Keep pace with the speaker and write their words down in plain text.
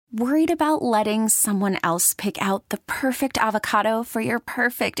Worried about letting someone else pick out the perfect avocado for your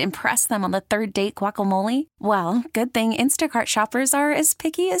perfect impress them on the third date guacamole? Well, good thing Instacart shoppers are as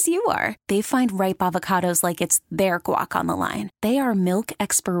picky as you are. They find ripe avocados like it's their guac on the line. They are milk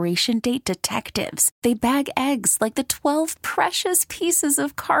expiration date detectives. They bag eggs like the 12 precious pieces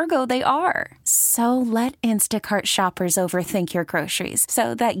of cargo they are. So let Instacart shoppers overthink your groceries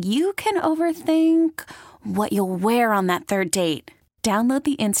so that you can overthink what you'll wear on that third date. Download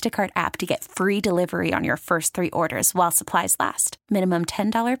the Instacart app to get free delivery on your first 3 orders while supplies last. Minimum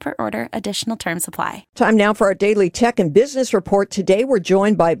 $10 per order. Additional terms apply. Time now for our daily tech and business report. Today we're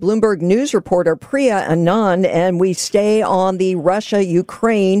joined by Bloomberg News reporter Priya Anand, and we stay on the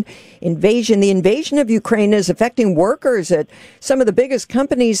Russia-Ukraine invasion. The invasion of Ukraine is affecting workers at some of the biggest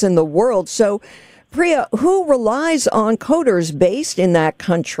companies in the world. So, Priya, who relies on coders based in that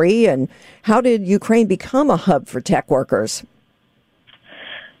country, and how did Ukraine become a hub for tech workers?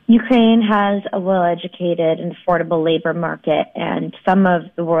 Ukraine has a well-educated and affordable labor market, and some of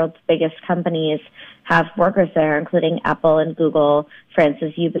the world's biggest companies have workers there, including Apple and Google,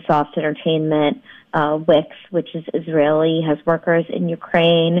 France's Ubisoft Entertainment, Wix, which is Israeli, has workers in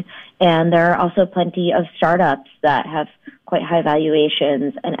Ukraine, and there are also plenty of startups that have quite high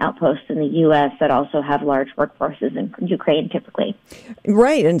valuations and outposts in the U.S. that also have large workforces in Ukraine typically.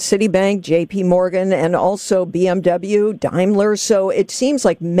 Right, and Citibank, JP Morgan, and also BMW, Daimler. So it seems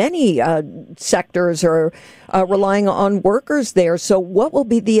like many sectors are relying on workers there. So what will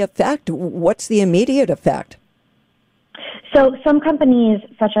be the effect? What's the immediate effect? So some companies,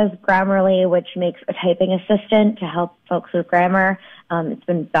 such as Grammarly, which makes a typing assistant to help folks with grammar, it's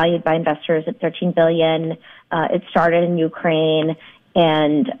been valued by investors at $13 billion. It started in Ukraine,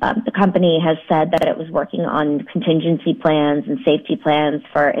 and the company has said that it was working on contingency plans and safety plans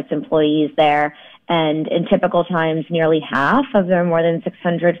for its employees there. And in typical times, nearly half of their more than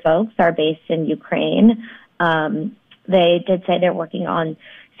 600 folks are based in Ukraine. They did say they're working on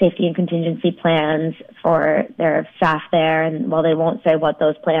safety and contingency plans for their staff there, and while they won't say what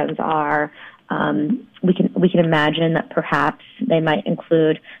those plans are, we can imagine that perhaps they might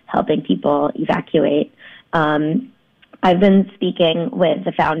include helping people evacuate. I've been speaking with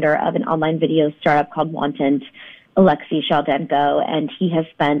the founder of an online video startup called Wantant, Alexei Shaldenko, and he has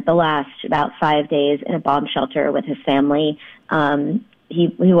spent the last about 5 days in a bomb shelter with his family.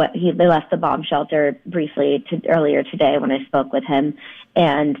 They left the bomb shelter briefly earlier today when I spoke with him,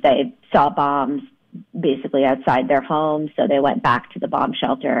 and they saw bombs basically outside their home, so they went back to the bomb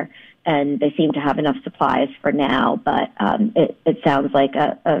shelter, and they seem to have enough supplies for now, but it sounds like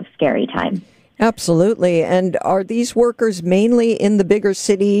a scary time. Absolutely. And are these workers mainly in the bigger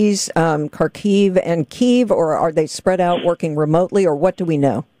cities, Kharkiv and Kyiv, or are they spread out working remotely, or what do we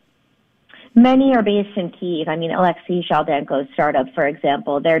know? Many are based in Kyiv. I mean, Alexei Shaldenko's startup, for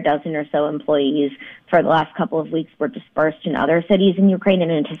example, their dozen or so employees for the last couple of weeks were dispersed in other cities in Ukraine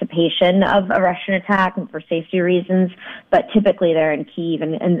in anticipation of a Russian attack and for safety reasons. But typically they're in Kyiv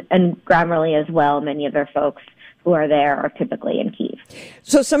and Grammarly as well. Many of their folks who are there are typically in Kyiv.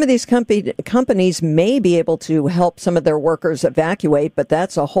 So some of these companies may be able to help some of their workers evacuate, but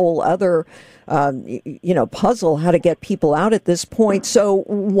that's a whole other puzzle, how to get people out at this point. So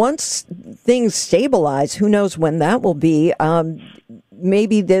once things stabilize, who knows when that will be,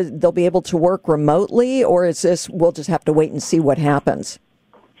 maybe they'll be able to work remotely, or is this, we'll just have to wait and see what happens?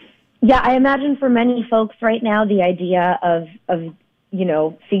 Yeah, I imagine for many folks right now, the idea of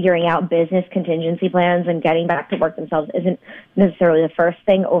figuring out business contingency plans and getting back to work themselves isn't necessarily the first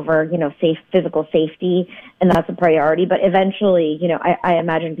thing over, physical safety, and that's a priority. But eventually, I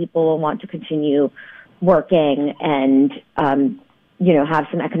imagine people will want to continue working and, have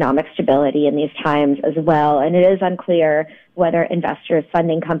some economic stability in these times as well. And it is unclear whether investors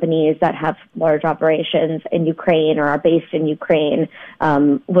funding companies that have large operations in Ukraine or are based in Ukraine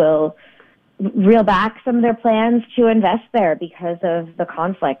will reel back some of their plans to invest there because of the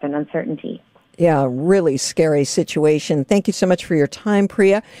conflict and uncertainty. Yeah, really scary situation. Thank you so much for your time,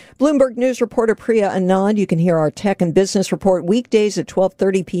 Priya. Bloomberg News reporter Priya Anand. You can hear our tech and business report weekdays at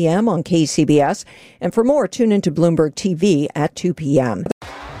 12:30 p.m. on KCBS. And for more, tune into Bloomberg TV at 2 p.m.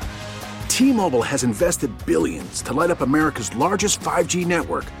 T-Mobile has invested billions to light up America's largest 5G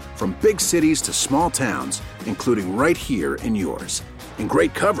network, from big cities to small towns, including right here in yours. And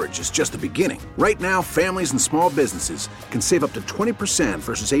great coverage is just the beginning. Right now, families and small businesses can save up to 20%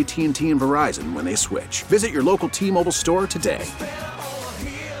 versus AT&T and Verizon when they switch. Visit your local T-Mobile store today.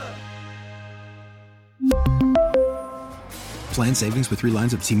 Plan savings with 3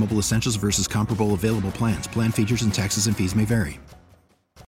 lines of T-Mobile Essentials versus comparable available plans. Plan features and taxes and fees may vary.